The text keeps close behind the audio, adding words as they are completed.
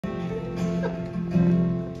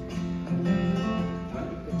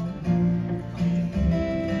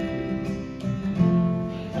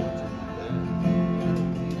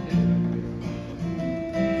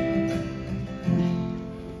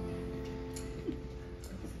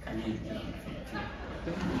I need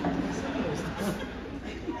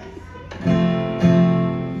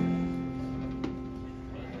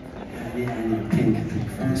a pink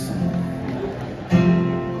for this song.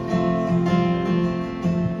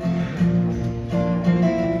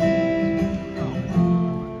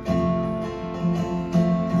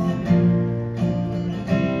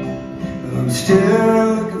 I'm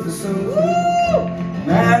still looking for something. I'm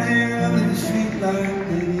out here under the street light,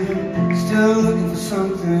 baby. I'm still looking for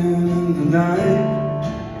something in the night.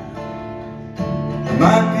 I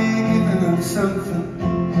might be giving up something.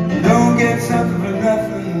 Don't get something for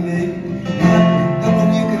nothing, baby.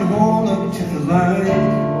 Nothing you can hold up to the light.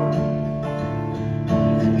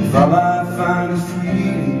 If all I find is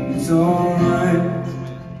freedom, it's alright.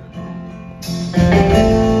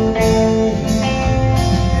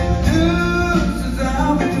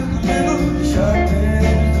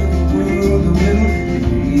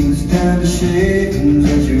 The shavings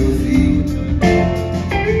at your feet.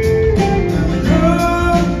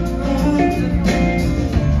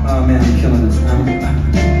 Oh man, I'm killing this. We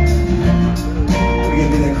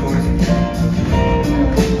gotta do that chorus.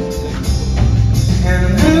 And the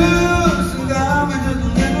news and garbage of the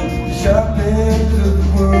little, sharp edges of the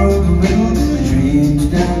world, the little, the dreams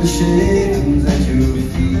down the shavings at your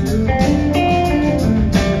feet.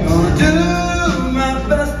 Gonna do my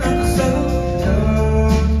best not to settle.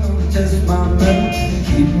 Just my metal,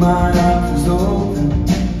 keep my options open,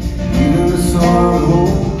 even the sorrow.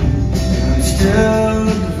 I'm still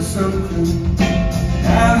looking for something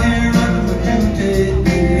out here under my empty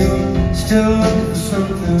baby. I'm still looking for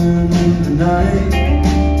something in the night.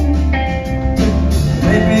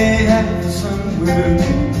 Maybe happy somewhere.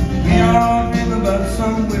 We all dream about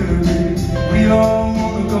somewhere, baby. We all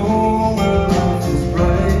wanna go where life is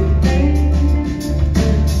bright.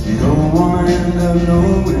 We don't wanna end up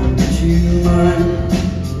nowhere. You mind?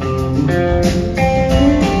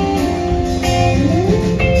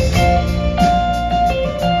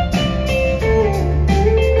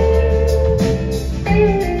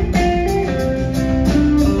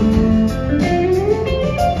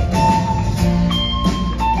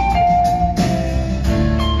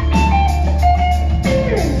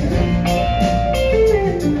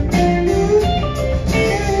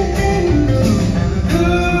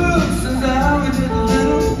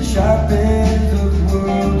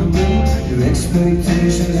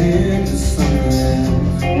 Expectations into something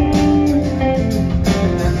else.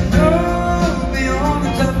 And know beyond the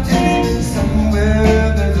top 10,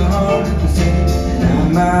 somewhere there's a heart to say. And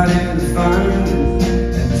I'm out here to find it,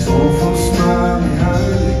 and this awful smile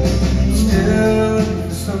behind it. Still looking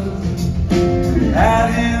for something out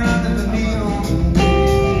here under the neon.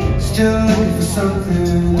 Still looking for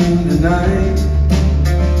something in the night.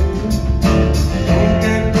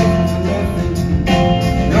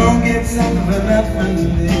 Something for nothing,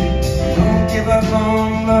 babe. Don't give up on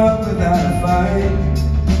love without a fight.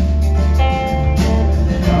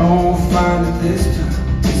 I won't find it this time,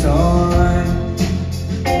 it's alright.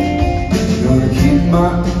 Gonna keep my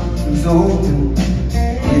options open,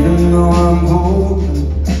 even though